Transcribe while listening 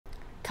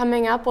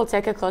Coming up, we'll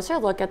take a closer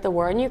look at the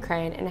war in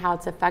Ukraine and how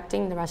it's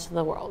affecting the rest of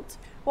the world.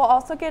 We'll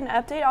also get an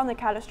update on the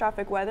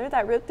catastrophic weather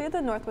that ripped through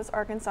the Northwest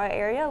Arkansas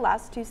area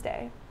last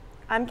Tuesday.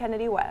 I'm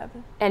Kennedy Webb.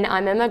 And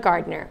I'm Emma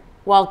Gardner.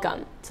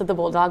 Welcome to the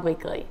Bulldog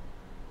Weekly.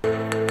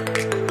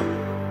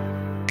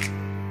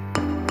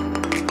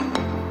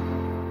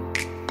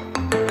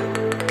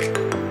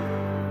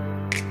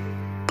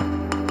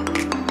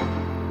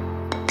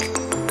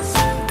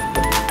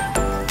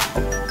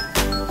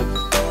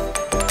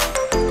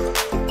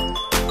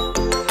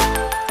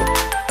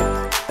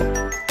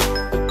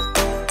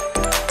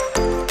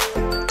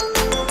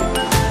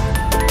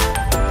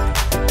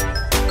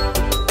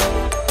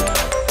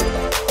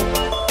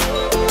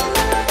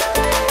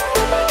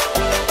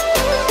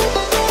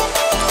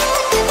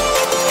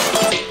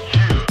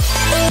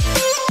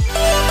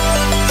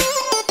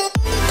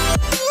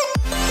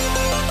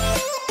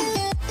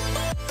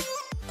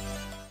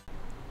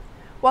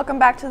 Welcome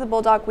back to the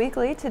Bulldog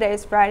Weekly. Today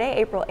is Friday,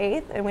 April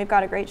 8th, and we've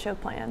got a great show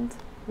planned.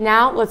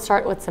 Now, let's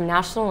start with some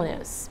national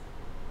news.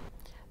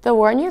 The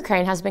war in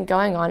Ukraine has been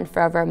going on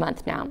for over a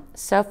month now.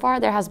 So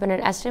far, there has been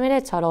an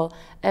estimated total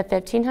of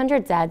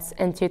 1,500 deaths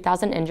and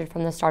 2,000 injured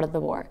from the start of the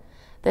war.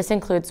 This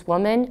includes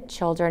women,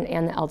 children,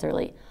 and the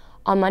elderly.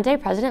 On Monday,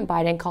 President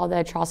Biden called the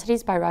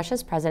atrocities by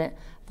Russia's President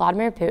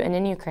Vladimir Putin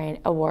in Ukraine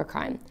a war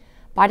crime.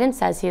 Biden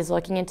says he is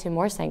looking into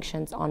more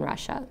sanctions on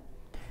Russia.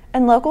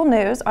 In local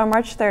news, on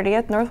March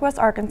 30th, Northwest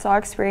Arkansas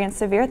experienced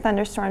severe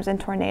thunderstorms and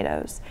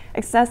tornadoes.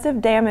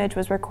 Excessive damage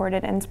was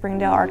recorded in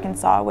Springdale,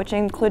 Arkansas, which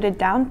included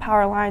downed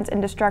power lines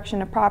and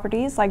destruction of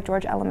properties like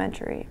George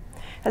Elementary. It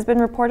has been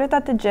reported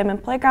that the gym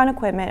and playground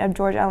equipment of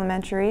George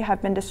Elementary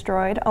have been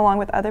destroyed, along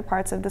with other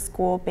parts of the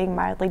school being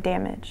mildly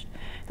damaged.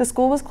 The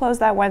school was closed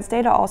that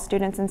Wednesday to all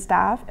students and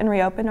staff and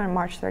reopened on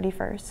March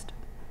 31st.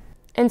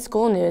 In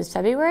school news,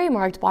 February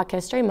marked Black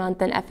History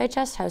Month, and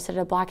FHS hosted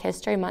a Black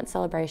History Month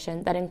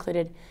celebration that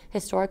included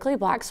historically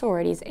Black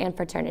sororities and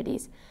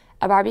fraternities,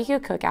 a barbecue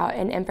cookout,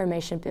 and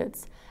information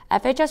booths.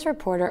 FHS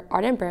reporter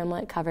Arden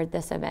Bramlett covered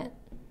this event.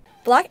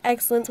 Black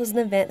Excellence was an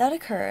event that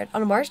occurred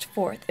on March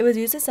 4th. It was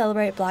used to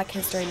celebrate Black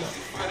History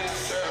Month.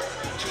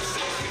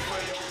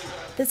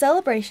 The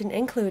celebration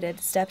included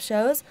step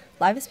shows,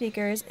 live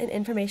speakers, and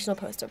informational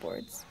poster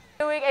boards.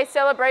 Doing a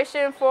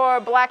celebration for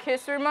Black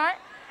History Month.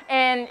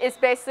 And it's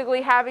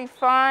basically having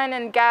fun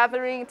and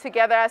gathering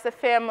together as a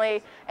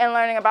family and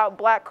learning about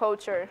Black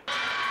culture.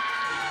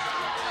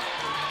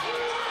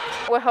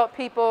 Will help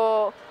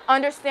people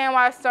understand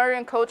why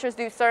certain cultures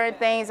do certain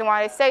things and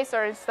why they say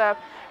certain stuff.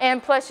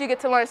 And plus you get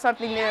to learn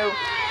something new.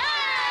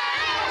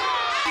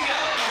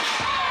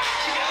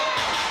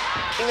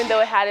 Even though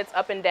it had its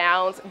up and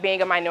downs,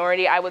 being a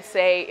minority, I would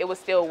say it was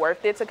still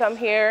worth it to come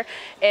here.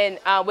 And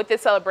with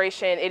this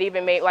celebration, it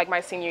even made like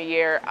my senior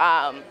year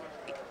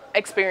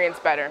experience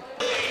better.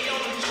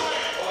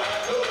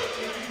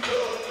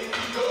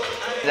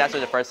 It's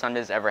actually the first time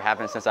this has ever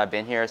happened since I've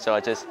been here, so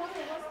it just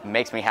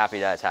makes me happy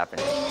that it's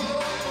happening.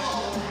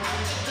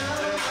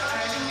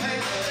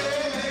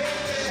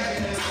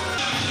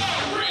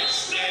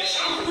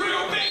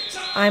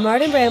 I'm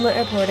Arden Bramlett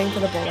reporting for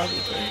the Bulldog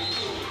Weekly.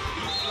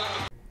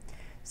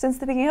 Since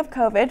the beginning of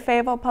COVID,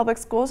 Fayetteville Public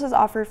Schools has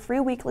offered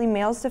free weekly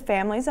meals to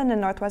families in the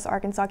Northwest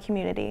Arkansas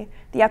community.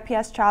 The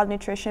FPS Child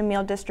Nutrition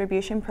Meal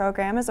Distribution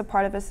Program is a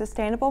part of a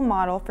sustainable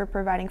model for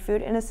providing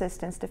food and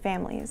assistance to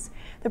families.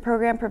 The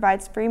program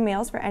provides free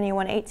meals for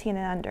anyone 18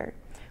 and under.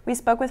 We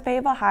spoke with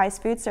Fayetteville High's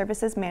Food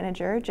Services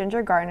Manager,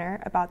 Ginger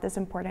Gardner, about this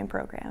important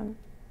program.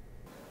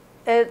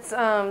 It's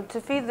to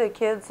feed the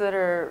kids that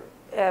are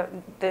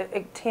that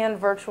attend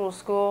virtual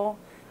school,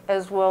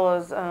 as well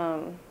as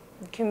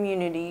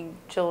community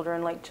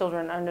children, like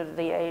children under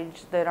the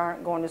age that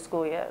aren't going to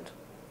school yet.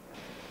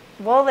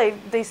 Well,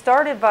 they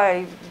started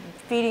by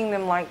feeding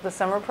them like the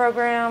summer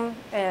program,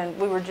 and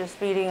we were just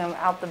feeding them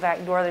out the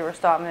back door. They were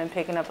stopping and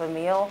picking up a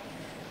meal.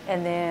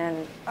 And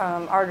then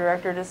our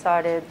director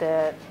decided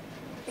that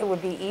it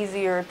would be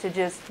easier to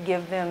just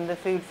give them the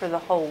food for the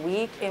whole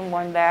week in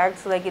one bag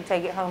so they could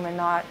take it home and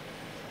not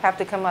have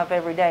to come up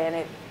every day. And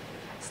it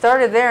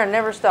started there and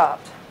never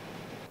stopped.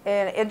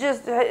 And it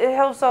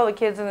helps all the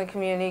kids in the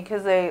community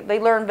because they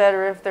learn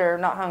better if they're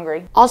not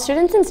hungry. All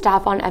students and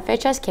staff on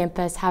FHS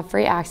campus have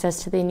free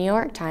access to the New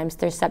York Times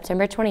through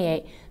September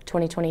 28,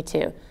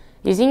 2022.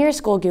 Using your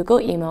school Google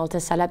email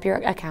to set up your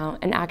account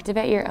and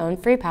activate your own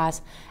free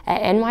pass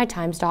at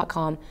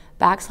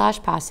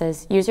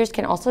nytimes.com/passes, users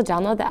can also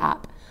download the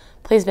app.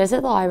 Please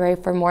visit the library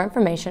for more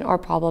information or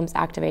problems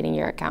activating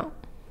your account.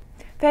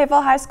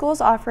 Fayetteville High School is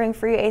offering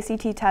free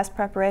ACT test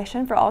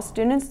preparation for all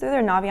students through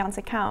their Naviance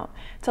account.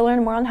 To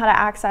learn more on how to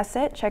access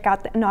it, check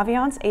out the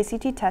Naviance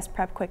ACT Test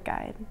Prep Quick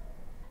Guide.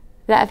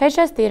 The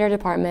FHS Theater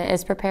Department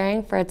is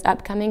preparing for its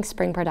upcoming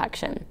spring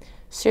production.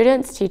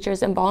 Students,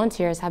 teachers, and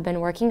volunteers have been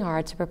working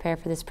hard to prepare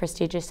for this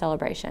prestigious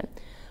celebration.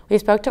 We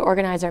spoke to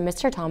organizer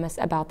Mr. Thomas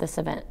about this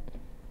event.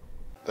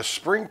 The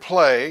spring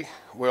play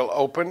will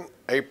open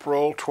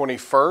April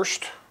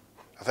 21st.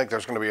 I think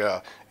there's going to be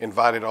an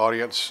invited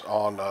audience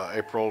on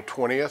April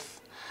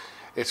 20th.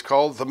 It's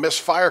called the Miss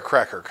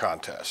Firecracker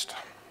Contest.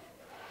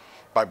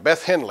 by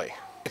Beth Henley.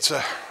 It's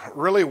a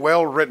really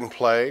well-written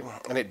play,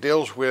 and it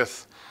deals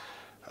with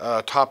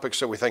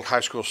topics that we think high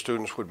school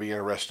students would be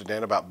interested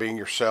in, about being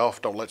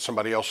yourself. Don't let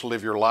somebody else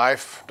live your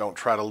life. Don't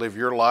try to live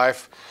your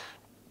life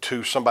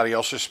to somebody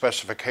else's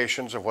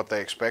specifications of what they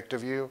expect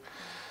of you.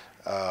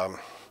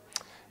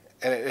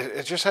 And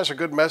it just has a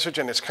good message,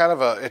 and it's kind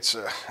of it's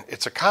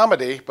a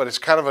comedy, but it's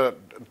kind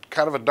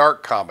of a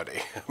dark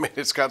comedy. I mean,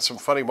 it's got some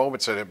funny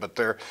moments in it, but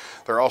they're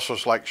also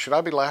like, should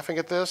I be laughing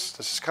at this?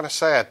 This is kind of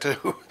sad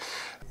too.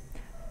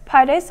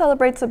 Pi Day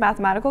celebrates the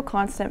mathematical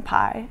constant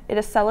pi. It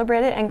is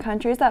celebrated in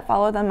countries that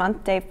follow the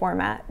month-day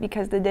format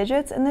because the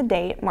digits in the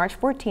date, March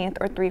 14th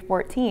or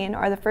 314,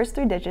 are the first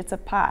 3 digits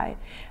of pi.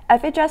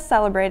 FHS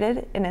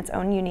celebrated in its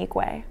own unique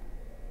way.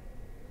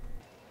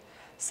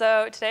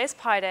 So today's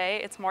Pi Day,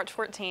 it's March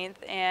 14th,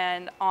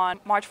 and on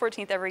March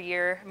 14th every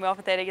year, Mu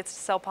Alpha Theta gets to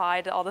sell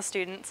pie to all the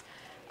students.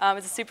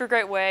 It's a super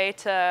great way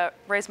to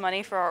raise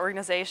money for our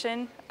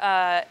organization.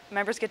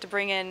 Members get to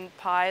bring in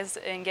pies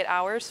and get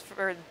hours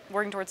for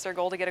working towards their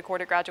goal to get a cord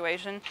at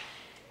graduation.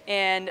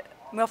 And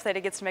Mu Alpha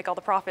Theta gets to make all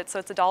the profits, so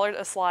it's $1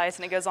 a slice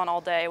and it goes on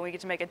all day. We get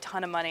to make a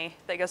ton of money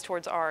that goes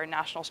towards our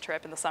nationals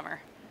trip in the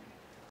summer.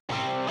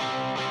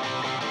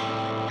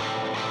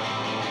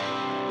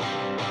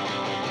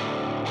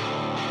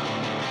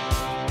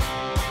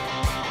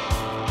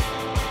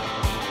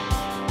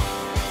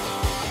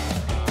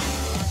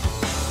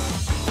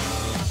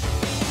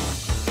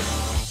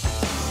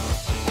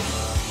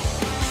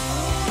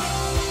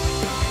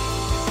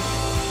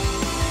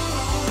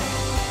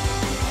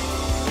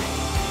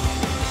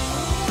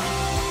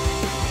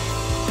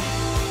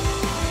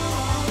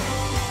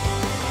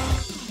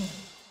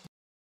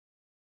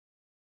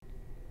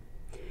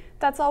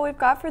 That's all we've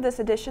got for this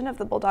edition of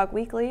the Bulldog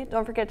Weekly.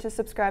 Don't forget to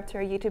subscribe to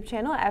our YouTube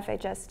channel at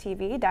FHS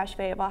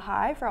TV-Fayetteville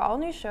High for all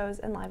new shows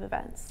and live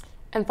events.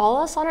 And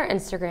follow us on our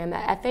Instagram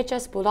at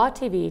FHS Bulldog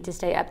TV to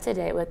stay up to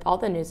date with all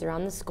the news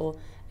around the school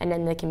and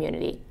in the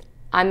community.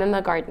 I'm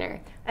Emma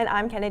Gardner. And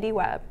I'm Kennedy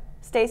Webb.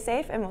 Stay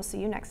safe, and we'll see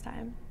you next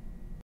time.